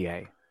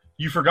IPA.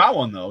 You forgot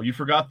one, though. You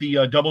forgot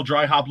the double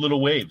dry hop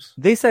Little Waves.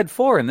 They said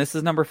 4, and this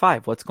is number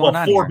 5. What's going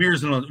on four here?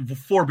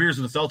 Four beers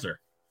in a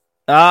seltzer.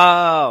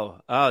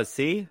 Oh,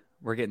 see?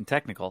 We're getting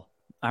technical.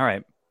 All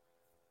right.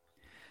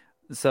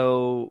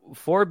 So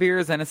 4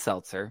 beers and a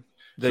seltzer.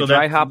 The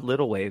dry hop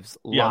Little Waves.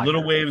 Yeah, lager.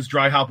 Little Waves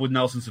dry hop with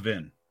Nelson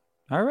Sauvin.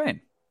 All right.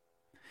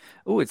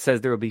 Oh, it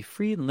says there will be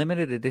free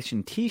limited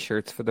edition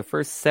T-shirts for the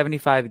first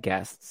 75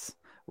 guests,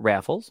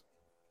 raffles,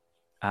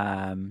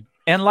 and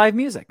live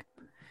music.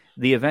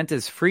 The event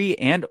is free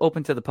and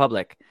open to the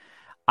public.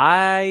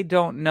 I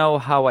don't know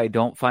how I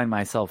don't find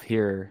myself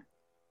here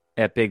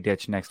at Big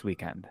Ditch next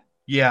weekend.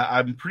 Yeah,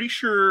 I'm pretty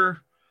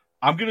sure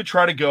I'm going to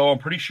try to go. I'm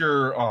pretty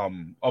sure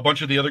a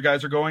bunch of the other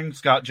guys are going.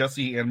 Scott,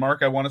 Jesse, and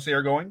Mark, I want to say,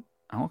 are going.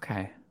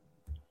 Okay.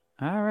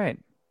 All right.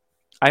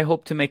 I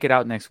hope to make it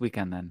out next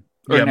weekend then.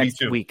 Or yeah, next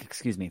me too. week,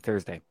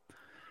 Thursday.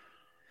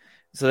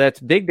 So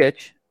that's Big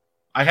Ditch.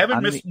 I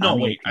haven't missed... No,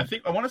 wait. I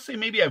want to say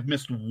maybe I've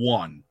missed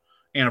one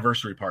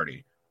anniversary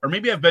party. Or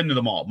maybe I've been to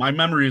them all. My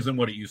memory isn't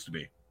what it used to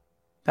be.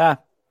 Right?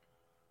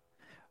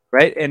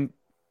 And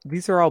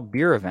these are all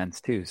beer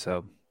events too,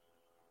 so...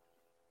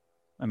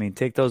 I mean,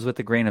 take those with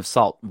a grain of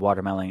salt,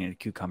 watermelon and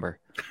cucumber.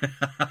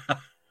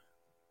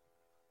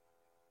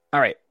 All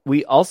right.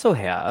 We also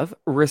have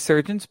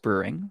Resurgence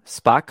Brewing,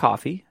 Spot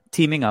Coffee,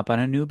 teaming up on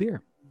a new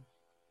beer.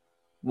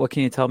 What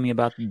can you tell me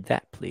about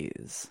that,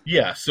 please?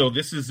 Yeah, so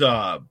this is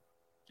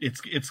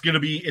it's gonna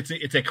be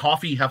it's a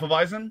coffee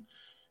Hefeweizen.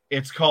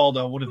 It's called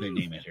what did they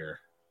name it here?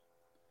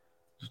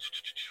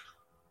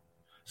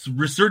 It's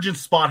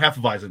Resurgence Spot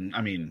Hefeweizen.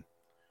 I mean,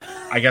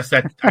 I guess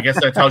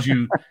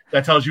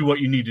that tells you what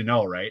you need to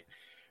know, right?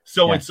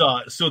 So yeah. It's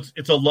a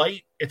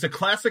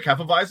classic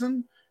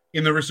Hefeweizen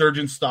in the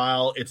Resurgence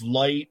style. It's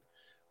light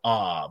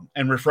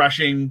and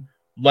refreshing,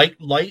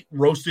 light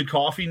roasted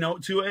coffee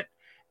note to it,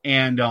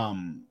 and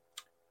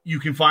you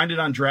can find it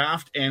on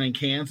draft and in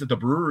cans at the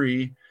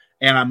brewery.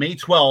 And on May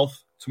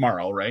 12th,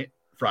 tomorrow, right?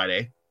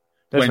 Friday.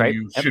 That's right.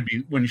 You should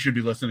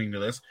be listening to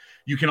this.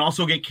 You can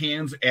also get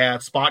cans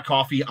at Spot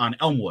Coffee on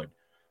Elmwood.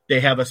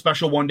 They have a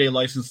special 1-day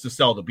license to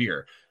sell the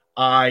beer.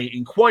 I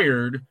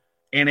inquired,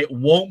 and it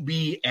won't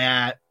be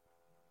at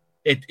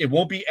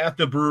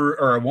the brewer,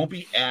 or it won't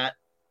be at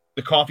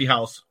the coffee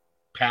house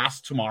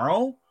past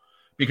tomorrow,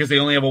 because they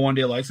only have a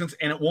 1-day license,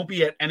 and it won't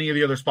be at any of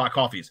the other Spot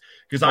Coffees.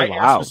 Because I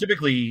asked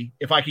specifically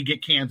if I could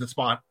get cans at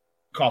Spot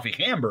Coffee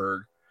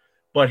Hamburg,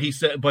 but he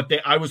said,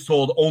 I was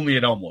told only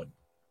at Elmwood.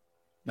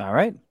 All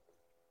right.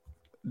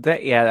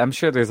 I'm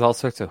sure there's all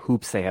sorts of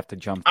hoops they have to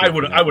jump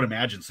through. I would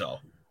imagine so.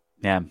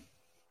 Yeah.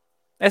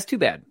 That's too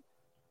bad.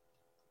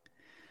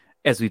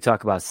 As we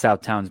talk about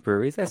Southtowns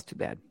breweries, that's too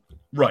bad.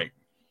 Right.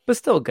 But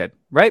still good,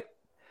 right?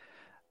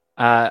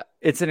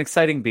 It's an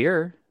exciting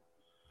beer.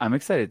 I'm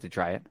excited to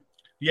try it.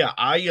 Yeah,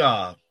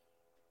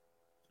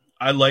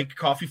 I like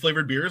coffee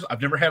flavored beers.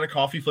 I've never had a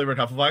coffee flavored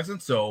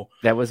Hefeweizen, so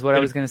that was what I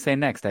was going to say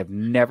next. I've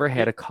never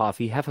had a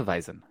coffee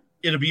Hefeweizen.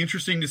 It'll be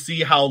interesting to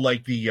see how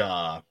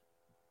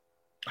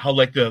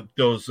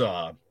those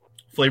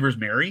flavors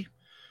marry.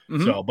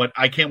 Mm-hmm. So, but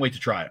I can't wait to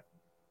try it.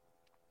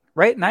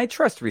 Right, and I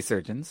trust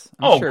Resurgence.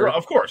 I'm sure.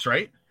 Of course,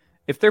 right?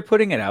 If they're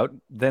putting it out,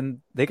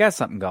 then they got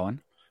something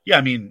going. Yeah,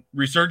 I mean,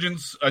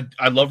 Resurgence.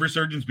 I love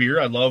Resurgence beer.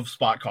 I love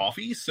Spot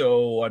Coffee.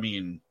 So, I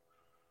mean,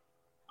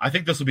 I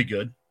think this will be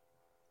good.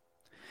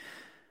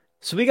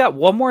 So we got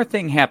one more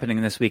thing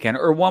happening this weekend,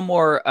 or one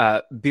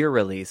more beer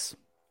release.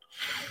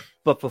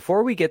 But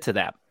before we get to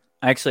that,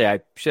 actually,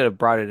 I should have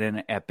brought it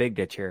in at Big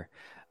Ditch here.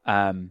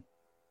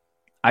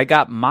 I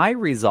got my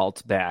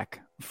results back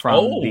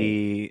from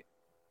the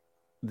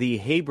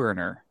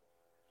Hayburner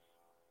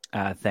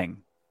thing.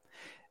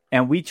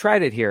 And we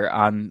tried it here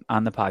on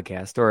the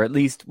podcast, or at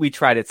least we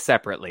tried it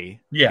separately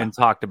and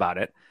talked about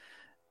it.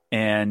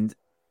 And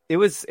it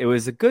was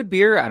a good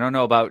beer. I don't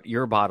know about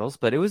your bottles,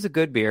 but it was a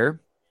good beer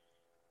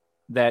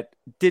that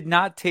did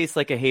not taste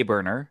like a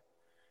Hayburner,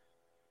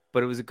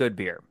 but it was a good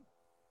beer.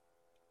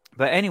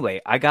 But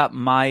anyway, I got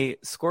my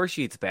score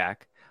sheets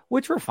back,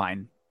 which were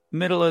fine.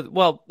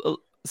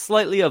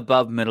 Slightly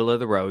above middle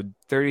of the road,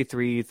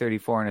 33,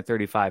 34, and a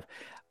 35.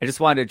 I just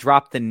wanted to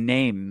drop the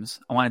names.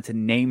 I wanted to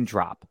name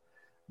drop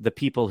the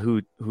people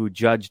who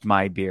judged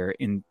my beer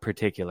in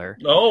particular.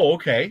 Oh,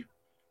 okay.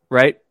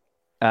 Right?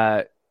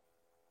 I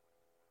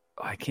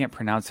can't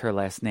pronounce her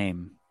last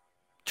name.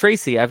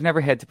 Tracy. I've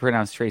never had to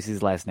pronounce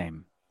Tracy's last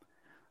name.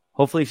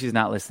 Hopefully she's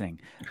not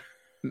listening.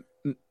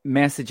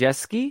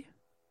 Masajewski?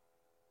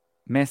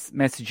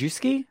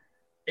 Masajewski?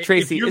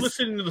 Tracy. If you're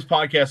listening to this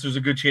podcast, there's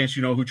a good chance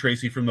you know who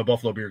Tracy from the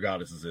Buffalo Beer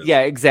Goddesses is.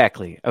 Yeah,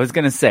 exactly. I was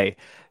going to say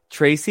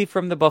Tracy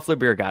from the Buffalo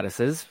Beer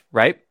Goddesses,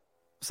 right?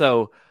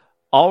 So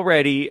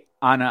already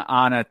on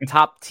a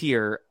top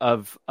tier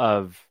of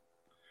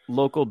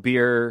local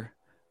beer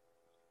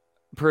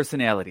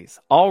personalities,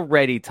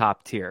 already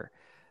top tier.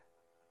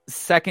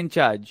 Second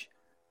judge,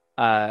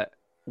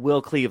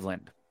 Will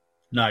Cleveland.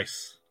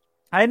 Nice.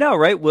 I know,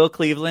 right? Will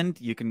Cleveland.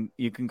 You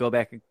can go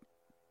back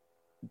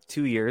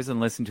 2 years and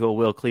listen to a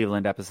Will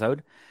Cleveland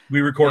episode.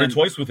 We recorded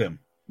twice with him.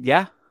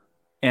 Yeah.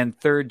 And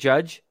third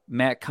judge,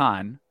 Matt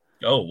Kahn.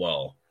 Oh,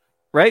 well.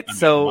 Right?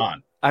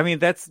 I mean,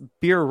 that's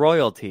beer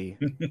royalty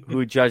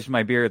who judged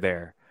my beer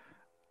there.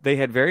 They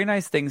had very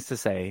nice things to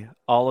say,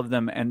 all of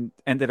them, and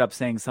ended up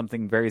saying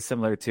something very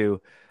similar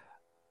to,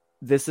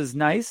 this is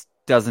nice,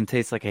 doesn't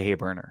taste like a hay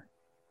burner,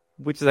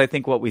 which is, I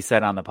think, what we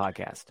said on the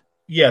podcast.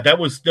 Yeah, that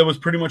was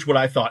pretty much what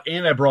I thought.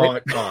 And I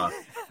brought,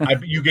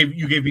 you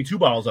gave me 2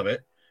 bottles of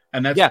it.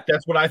 And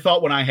that's what I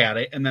thought when I had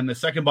it. And then the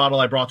second bottle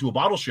I brought to a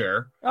bottle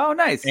share. Oh,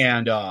 nice.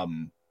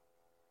 And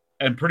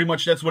pretty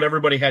much that's what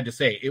everybody had to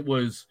say. It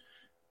was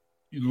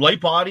light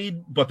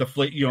bodied, but the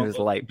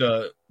light.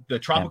 The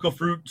tropical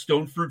fruit,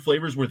 stone fruit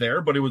flavors were there,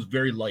 but it was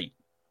very light.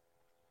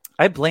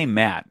 I blame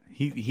Matt.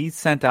 He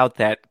sent out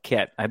that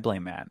kit. I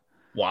blame Matt.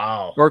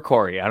 Wow. Or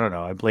Corey. I don't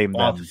know. I blame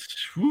them.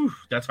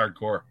 That's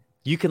hardcore.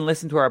 You can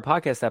listen to our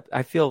podcast.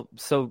 I feel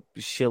so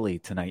shilly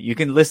tonight. You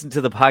can listen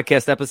to the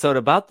podcast episode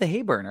about the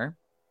hay burner.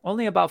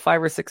 Only about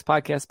 5 or 6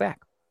 podcasts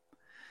back.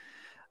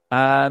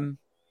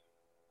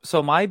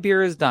 So my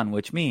beer is done,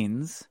 which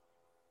means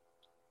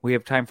we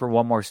have time for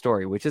one more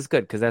story, which is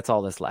good because that's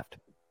all that's left.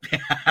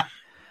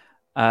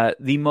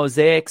 The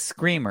Mosaic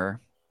Screamer,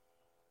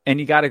 and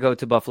you got to go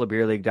to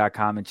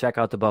buffalobeerleague.com and check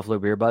out the Buffalo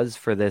Beer Buzz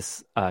for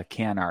this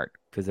can art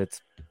because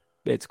it's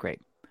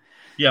great.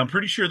 Yeah, I'm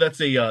pretty sure that's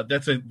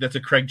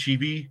a Craig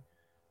Cheevy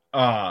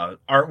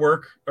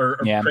artwork or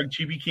Craig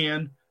Cheevy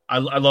can. I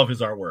love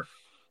his artwork.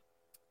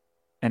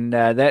 And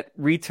that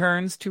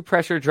returns to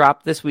Pressure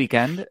Drop this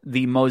weekend.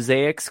 The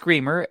Mosaic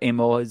Screamer, a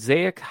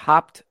mosaic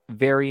hopped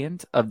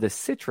variant of the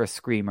Citra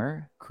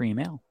Screamer Cream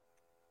Ale,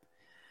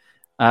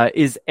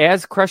 is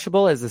as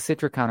crushable as the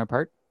Citra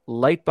counterpart.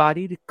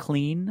 Light-bodied,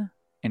 clean,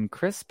 and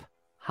crisp,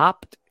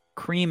 hopped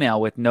cream ale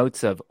with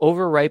notes of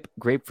overripe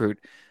grapefruit.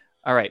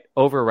 All right,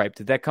 overripe.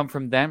 Did that come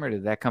from them or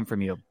did that come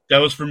from you? That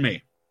was from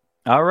me.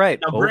 All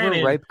right, now,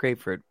 overripe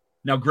grapefruit.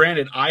 Now,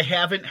 granted, I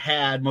haven't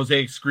had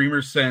Mosaic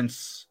Screamer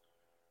since...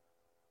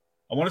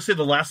 I want to say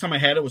the last time I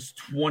had it was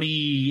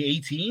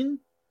 2018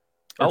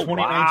 or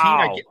 2019.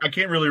 Wow. I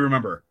can't really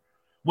remember.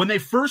 When they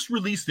first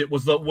released it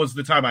was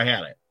the time I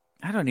had it.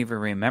 I don't even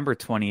remember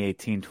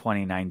 2018,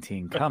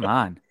 2019. Come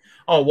on.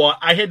 Oh, well,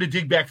 I had to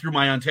dig back through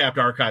my Untapped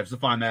archives to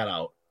find that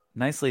out.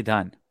 Nicely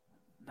done.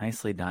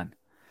 Nicely done.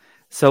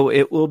 So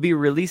it will be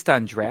released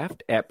on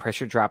draft at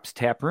Pressure Drop's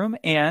Tap Room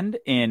and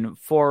in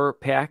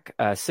 4-pack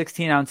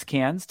 16-ounce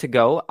cans to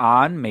go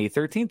on May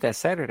 13th. That's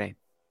Saturday.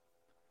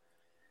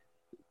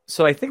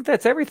 So I think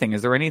that's everything.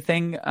 Is there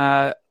anything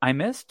I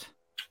missed?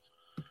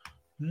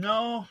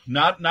 No,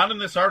 not in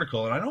this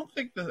article, and I don't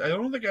think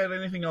I had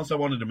anything else I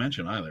wanted to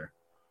mention either.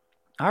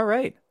 All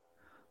right.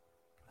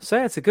 So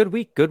yeah, it's a good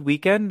week, good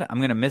weekend.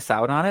 I'm gonna miss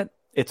out on it.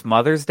 It's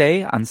Mother's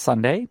Day on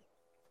Sunday.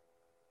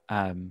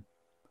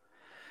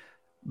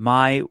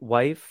 My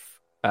wife,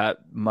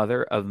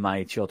 mother of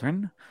my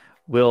children,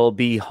 will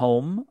be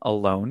home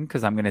alone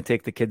because I'm gonna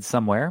take the kids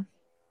somewhere,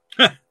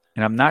 and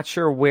I'm not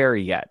sure where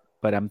yet.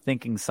 But I'm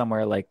thinking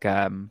somewhere like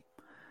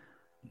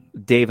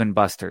Dave and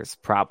Buster's,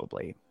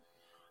 probably.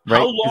 Right?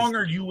 How long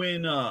are you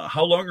in?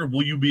 How long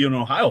will you be in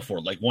Ohio for?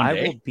 Like one day?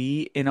 I will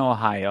be in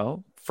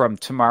Ohio from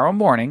tomorrow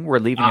morning. We're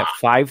leaving at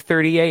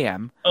 5:30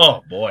 a.m.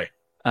 Oh boy!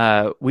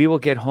 We will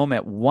get home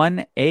at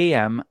 1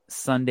 a.m.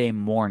 Sunday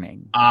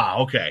morning.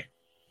 Okay.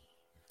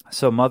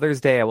 So Mother's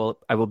Day,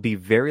 I will be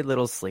very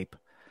little sleep,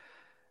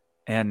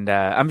 and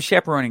I'm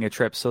chaperoning a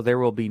trip, so there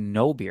will be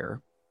no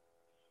beer.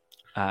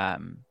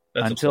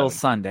 Until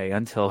Sunday,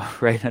 until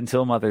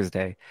Mother's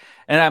Day.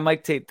 And I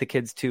might take the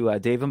kids to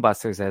Dave and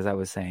Buster's, as I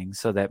was saying,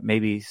 so that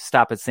maybe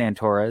stop at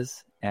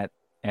Santora's at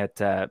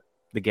the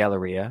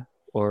Galleria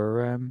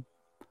or,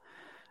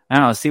 I don't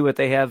know, see what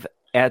they have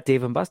at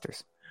Dave and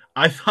Buster's.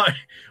 I thought,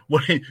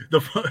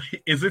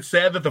 is it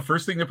sad that the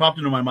first thing that popped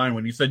into my mind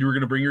when you said you were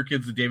going to bring your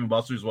kids to Dave and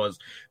Buster's was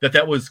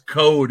that was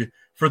code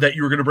for that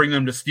you were going to bring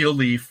them to Steel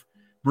Leaf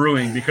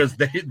Brewing because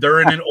they're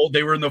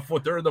in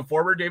the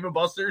former Dave and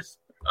Buster's?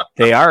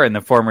 They are in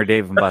the former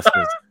Dave and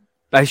Buster's.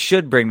 I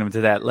should bring them to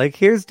that. Like,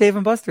 here's Dave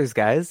and Buster's,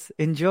 guys.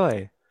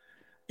 Enjoy.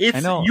 I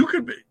know.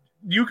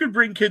 You could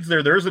bring kids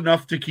there. There's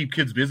enough to keep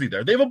kids busy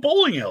there. They have a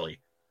bowling alley.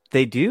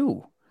 They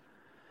do.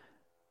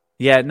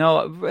 Yeah,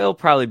 no, it'll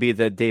probably be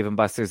the Dave and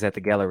Buster's at the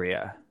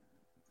Galleria.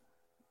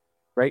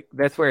 Right?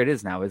 That's where it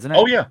is now, isn't it?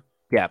 Oh, yeah.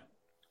 Yeah.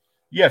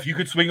 Yeah, if you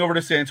could swing over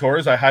to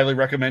Santora's, I highly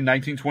recommend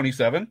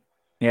 1927.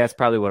 Yeah, that's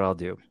probably what I'll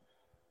do.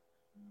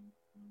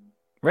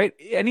 Right?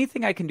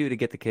 Anything I can do to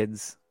get the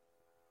kids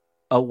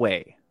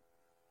away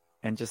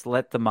and just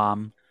let the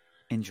mom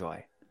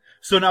enjoy.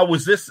 So now,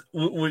 was this?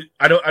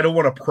 I don't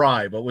want to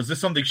pry, but was this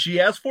something she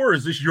asked for, or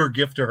is this your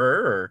gift to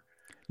her? Or?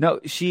 No,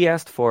 she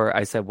asked for.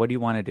 I said, "What do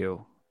you want to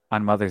do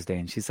on Mother's Day?"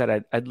 And she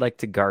said, "I'd like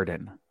to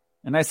garden."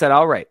 And I said,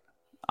 "All right,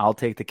 I'll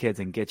take the kids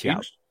and get you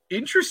out."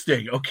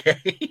 Interesting.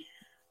 Okay.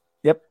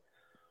 Yep.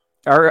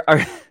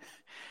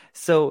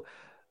 So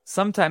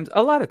sometimes,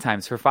 a lot of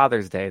times for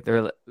Father's Day,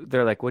 they're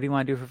like, "What do you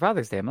want to do for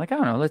Father's Day?" I'm like, "I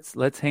don't know.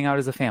 Let's hang out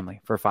as a family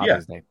for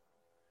Father's Day."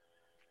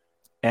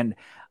 And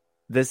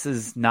this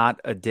is not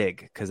a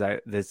dig because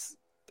I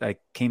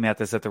came at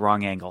this at the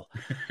wrong angle.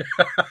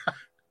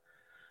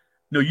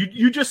 No,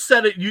 you just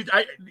said it.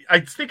 I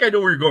think I know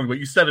where you're going, but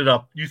you set it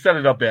up. You set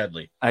it up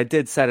badly. I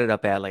did set it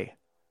up badly.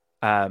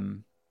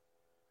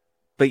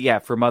 But yeah,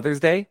 for Mother's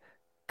Day,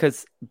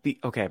 because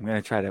okay, I'm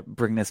gonna try to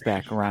bring this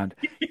back around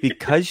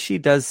because she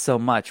does so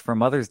much for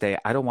Mother's Day.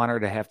 I don't want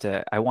her to have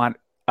to. I want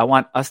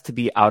us to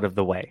be out of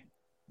the way,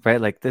 right?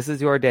 Like this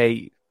is your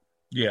day.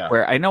 Yeah.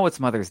 Where I know it's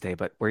Mother's Day,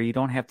 but where you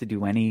don't have to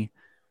do anything.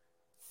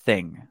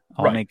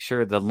 I'll make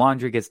sure the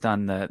laundry gets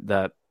done,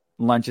 the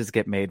lunches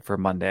get made for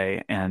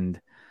Monday, and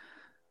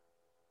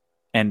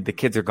the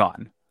kids are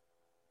gone.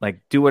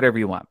 Like, do whatever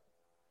you want.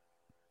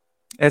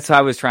 That's how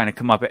I was trying to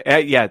come up.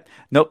 Yeah.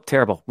 Nope.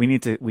 Terrible. We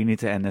need to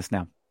end this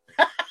now.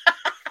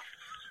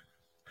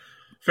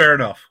 Fair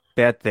enough.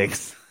 Bad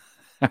things.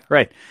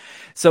 Right.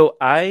 So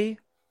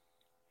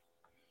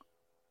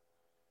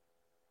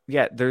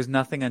there's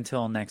nothing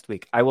until next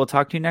week. I will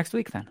talk to you next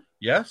week then.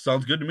 Yeah,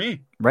 sounds good to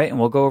me. Right, and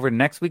we'll go over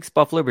next week's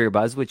Buffalo Beer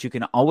Buzz, which you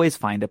can always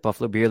find at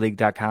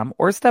buffalobeerleague.com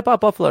or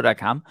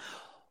stepoutbuffalo.com.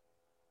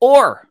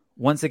 Or,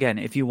 once again,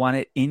 if you want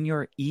it in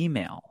your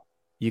email,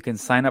 you can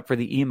sign up for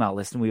the email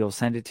list, and we will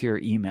send it to your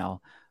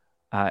email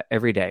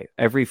every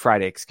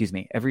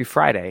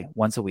Friday,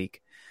 once a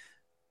week,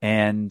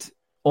 and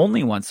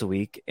only once a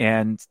week,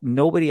 and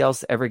nobody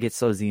else ever gets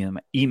those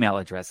email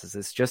addresses.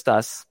 It's just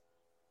us.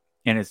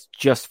 And it's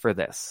just for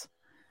this.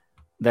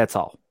 That's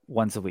all.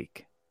 Once a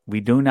week. We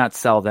do not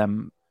sell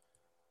them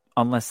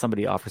unless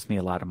somebody offers me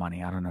a lot of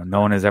money. I don't know.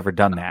 No one has ever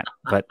done that.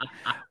 But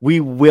we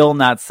will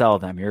not sell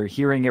them. You're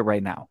hearing it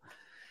right now.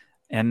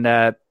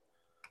 And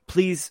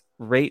please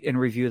rate and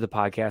review the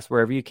podcast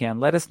wherever you can.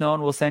 Let us know,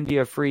 and we'll send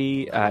you a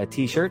free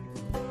T-shirt.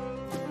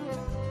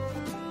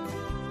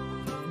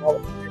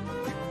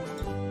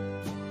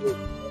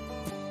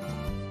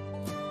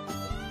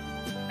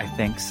 I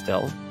think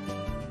still.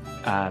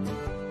 And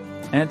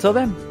until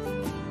then,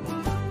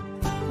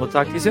 we'll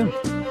talk to you soon.